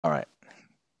All right,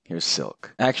 here's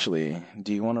Silk. Actually,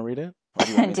 do you want to read it? Or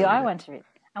do you want me Do to read I it? want to read it?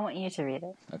 I want you to read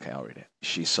it. Okay, I'll read it.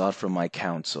 She sought from my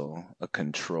counsel a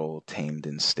control tamed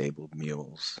in stabled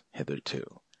mules hitherto,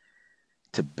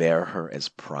 to bear her as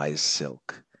prized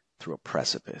silk through a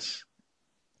precipice,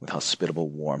 with hospitable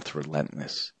warmth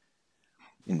relentless.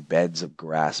 In beds of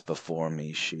grass before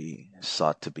me she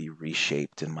sought to be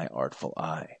reshaped in my artful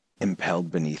eye, impelled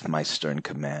beneath my stern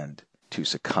command to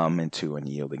succumb into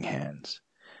unyielding hands.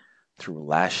 Through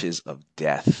lashes of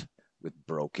death, with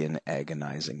broken,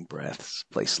 agonizing breaths,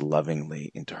 placed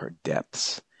lovingly into her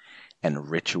depths, and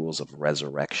rituals of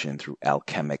resurrection through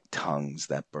alchemic tongues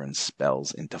that burn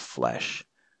spells into flesh,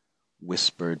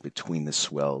 whispered between the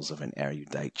swells of an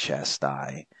erudite chest,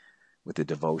 I, with the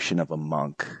devotion of a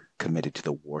monk committed to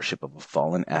the worship of a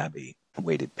fallen abbey,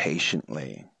 waited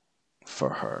patiently for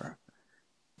her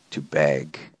to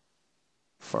beg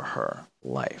for her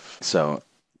life. So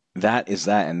that is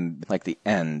that, and like the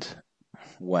end,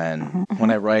 when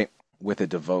I write with the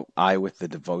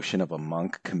devotion of a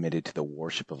monk committed to the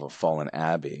worship of a fallen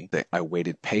abbey, that I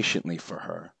waited patiently for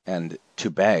her, and to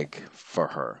beg for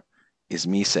her is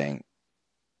me saying,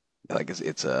 like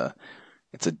it's a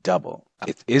double.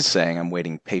 It is saying I'm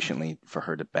waiting patiently for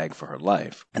her to beg for her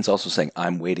life. And it's also saying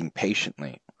I'm waiting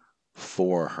patiently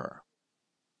for her.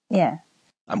 Yeah.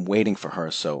 I'm waiting for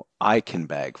her so I can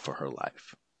beg for her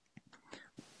life.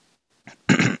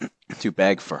 To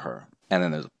beg for her.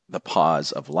 And then the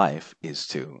pause of life is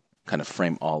to kind of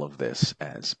frame all of this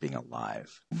as being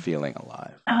alive, feeling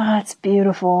alive. Oh, it's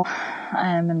beautiful.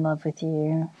 I am in love with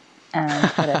you.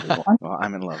 And whatever you want. Well,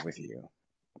 I'm in love with you.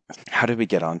 How did we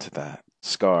get onto that?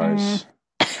 Scars.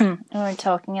 We were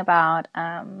talking about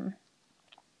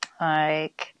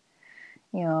like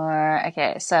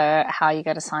so how you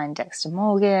got assigned Dexter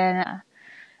Morgan.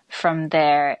 From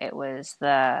there it was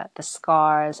the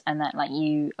scars, and that like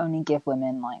you only give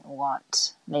women like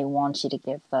what they want you to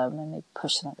give them, and they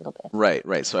push them a little bit.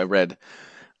 Right. So I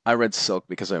read Silk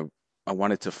because I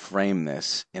wanted to frame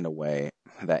this in a way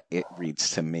that it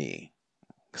reads to me.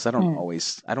 Because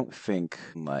I don't think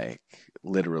like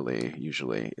literally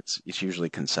usually. It's usually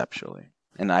conceptually.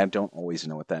 And I don't always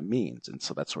know what that means. And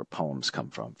so that's where poems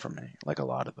come from for me, like a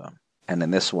lot of them. And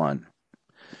in this one,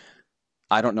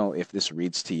 I don't know if this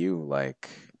reads to you like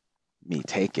me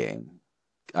taking.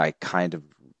 I kind of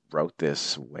wrote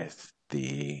this with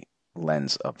the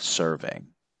lens of serving.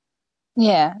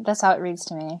 Yeah, that's how it reads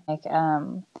to me. Like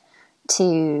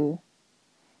to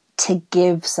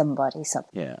give somebody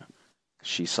something. Yeah.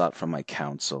 She sought from my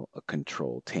counsel a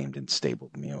control tamed in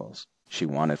stabled mules. She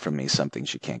wanted from me something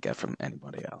she can't get from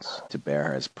anybody else. To bear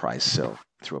her as prize silk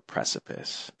through a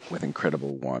precipice, with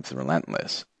incredible warmth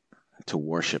relentless. To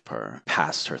worship her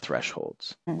past her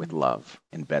thresholds, with love.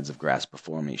 In beds of grass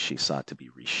before me she sought to be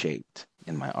reshaped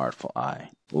in my artful eye.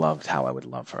 Loved how I would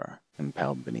love her,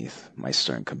 impelled beneath my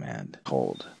stern command.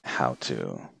 Told how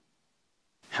to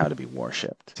be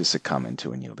worshipped, to succumb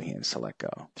into unyielding hands to let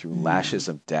go. Through lashes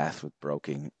of death with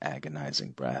broken,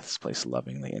 agonizing breaths, placed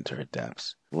lovingly into her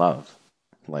depths. Love,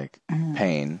 like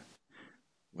pain,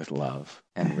 with love,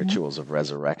 and rituals of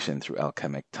resurrection through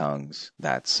alchemic tongues.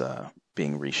 That's the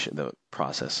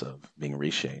process of being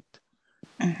reshaped,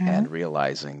 and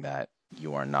realizing that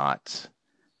you're not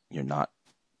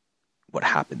what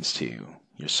happens to you.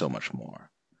 You're so much more.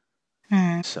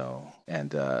 So,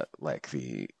 and like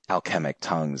the alchemic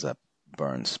tongues that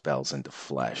burn spells into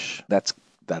flesh. That's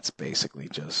basically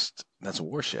that's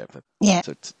worship. Yeah.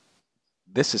 So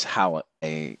this is how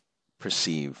I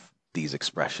perceive these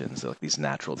expressions, like these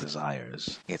natural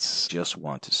desires. It's just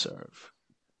want to serve,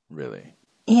 really.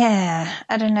 Yeah,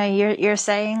 I don't know. You're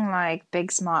saying like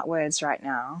big smart words right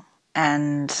now,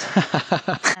 and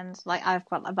like I've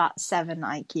got about 7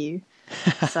 IQ,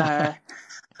 so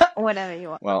whatever you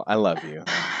want. Well, I love you.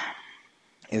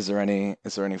 Is there any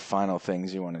final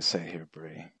things you want to say here,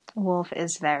 Brie? Wolf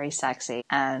is very sexy,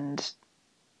 and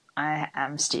I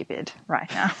am stupid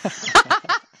right now.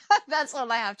 That's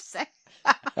all I have to say.